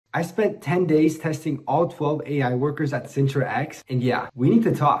I spent 10 days testing all 12 AI workers at Sintra X, and yeah, we need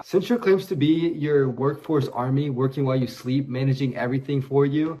to talk. Sintra claims to be your workforce army, working while you sleep, managing everything for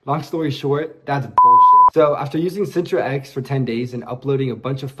you. Long story short, that's bullshit. So after using Sintra X for 10 days and uploading a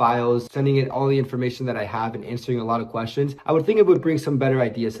bunch of files, sending it all the information that I have and answering a lot of questions, I would think it would bring some better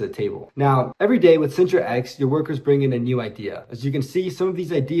ideas to the table. Now, every day with Sintra X, your workers bring in a new idea. As you can see, some of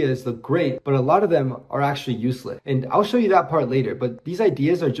these ideas look great, but a lot of them are actually useless. And I'll show you that part later, but these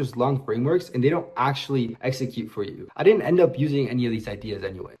ideas are just long frameworks and they don't actually execute for you. I didn't end up using any of these ideas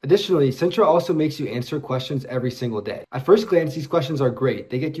anyway. Additionally, Sintra also makes you answer questions every single day. At first glance, these questions are great.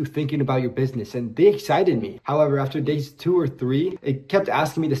 They get you thinking about your business and they excited me. However, after days 2 or 3, it kept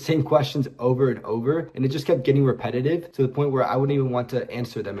asking me the same questions over and over, and it just kept getting repetitive to the point where I wouldn't even want to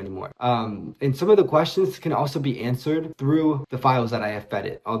answer them anymore. And some of the questions can also be answered through the files that I have fed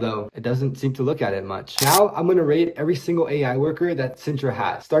it, although it doesn't seem to look at it much. Now, I'm going to rate every single AI worker that Sintra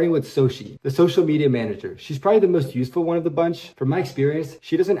has, starting with Soshi, the social media manager. She's probably the most useful one of the bunch. From my experience,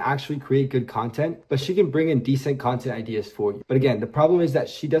 she doesn't actually create good content, but she can bring in decent content ideas for you. But again, the problem is that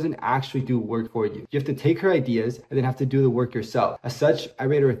she doesn't actually do work for you. You have to take her ideas and then have to do the work yourself. As such, I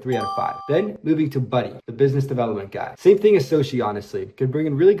rate her a 3 out of 5. Then moving to Buddy, the business development guy. Same thing as Soshi, honestly. Can bring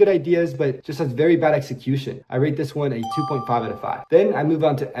in really good ideas, but just has very bad execution. I rate this one a 2.5 out of 5. Then I move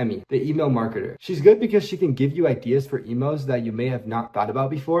on to Emmy, the email marketer. She's good because she can give you ideas for emails that you may have not thought about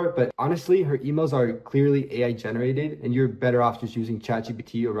before, but honestly, her emails are clearly AI generated and you're better off just using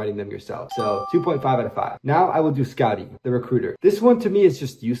ChatGPT or writing them yourself. So 2.5 out of 5. Now I will do Scouty, the recruiter. This one to me is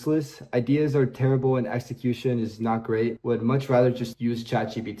just useless. Ideas are terrible and execution is not great. Would much rather just use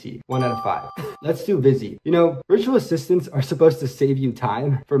ChatGPT. 1 out of 5. Let's do Visi. You know, virtual assistants are supposed to save you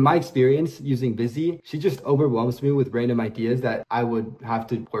time. From my experience using Visi, she just overwhelms me with random ideas that I would have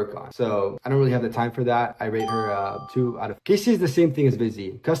to work on. So I don't really have the time for that. I rate her 2 out of. Casey is the same thing as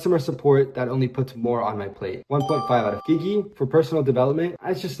Visi. Customer support that only puts more on my plate. 1.5 out of. Gigi for personal development.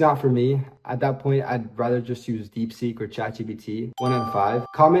 It's just not for me. At that point, I'd rather just use DeepSeek or ChatGPT. 1 out of 5.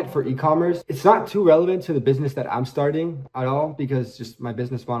 Comment for e-commerce. It's not too relevant to the business that I'm starting at all because just my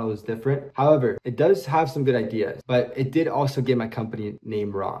business model is different. However, it does have some good ideas, but it did also get my company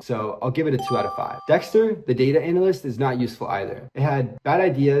name wrong. So I'll give it a 2 out of 5. Dexter, the data analyst, is not useful either. It had bad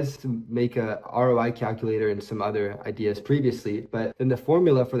ideas to make a ROI calculator and some other ideas previously, but then the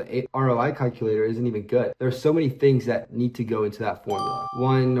formula for the ROI calculator isn't even good. There are so many things that need to go into that formula.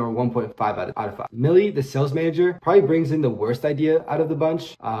 1 or 1.5 out of 5. Millie, the sales manager, probably brings in the worst idea out of the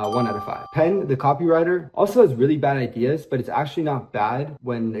bunch. 1 out of 5. Penn, the copywriter, also has really bad ideas, but it's actually not bad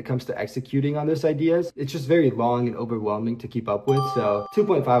when it comes to executing on those ideas. It's just very long and overwhelming to keep up with. So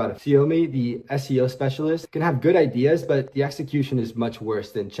 2.5 out of. Xiaomi, the SEO specialist, can have good ideas, but the execution is much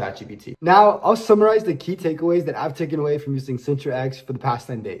worse than ChatGPT. Now, I'll summarize the key takeaways that I've taken away from using Sintra X for the past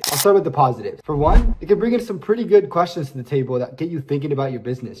 10 days. I'll start with the positives. For one, it can bring in some pretty good questions to the table that get you thinking about your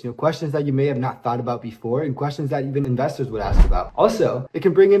business. You know, questions that you may have not thought about before and questions that even investors would ask about. Also, it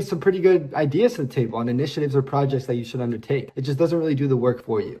can bring in some pretty good ideas to the table on initiatives or projects that you should undertake. It just doesn't really do the work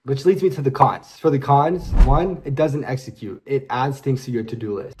for you. Which leads me to the cons. For the cons, 1, it doesn't execute. It adds things to your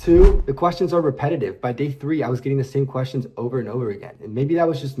to-do list. 2, the questions are repetitive. By day 3, I was getting the same questions over and over again. And maybe that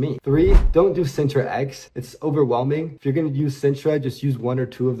was just me. 3, don't do Sintra X. It's overwhelming. If you're going to use Sintra, just use 1 or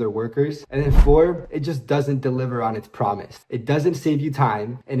 2 of their workers. And then 4, it just doesn't deliver on its promise. It doesn't save you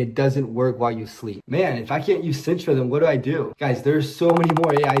time and it doesn't work while you sleep. Man, if I can't use Sintra, then what do? Guys, there's so many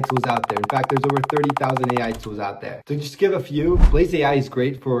more AI tools out there. In fact, there's over 30,000 AI tools out there. So just give a few. Blaze AI is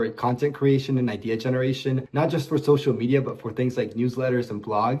great for content creation and idea generation, not just for social media, but for things like newsletters and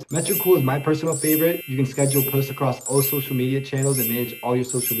blogs. Metricool is my personal favorite. You can schedule posts across all social media channels and manage all your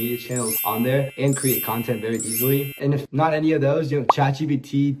social media channels on there and create content very easily. And if not any of those, you know,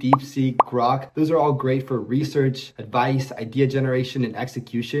 ChatGPT, DeepSeek, Grok, those are all great for research, advice, idea generation, and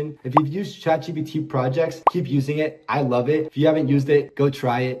execution. If you've used ChatGPT projects, keep using it. I love it. If you haven't used it, go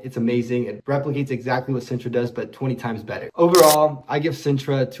try it. It's amazing. It replicates exactly what Sintra does, but 20 times better. Overall, I give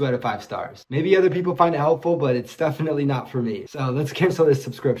Sintra 2 out of 5 stars. Maybe other people find it helpful, but it's definitely not for me. So let's cancel this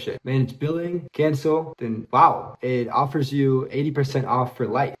subscription. Manage billing, cancel, then wow, it offers you 80% off for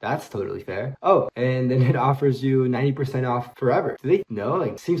life. That's totally fair. Oh, and then it offers you 90% off forever. Do they know?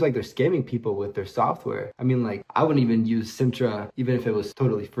 Like, it seems like they're scamming people with their software. I mean, like, I wouldn't even use Sintra even if it was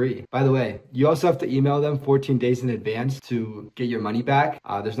totally free. By the way, you also have to email them 14 days in advance to get your money back.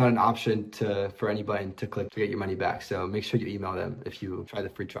 There's not an option for anybody to click to get your money back. So make sure you email them if you try the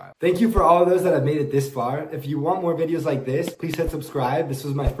free trial. Thank you for all of those that have made it this far. If you want more videos like this, please hit subscribe. This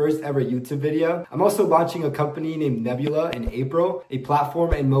was my first ever YouTube video. I'm also launching a company named Nebula in April, a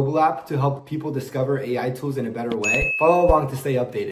platform and mobile app to help people discover AI tools in a better way. Follow along to stay updated.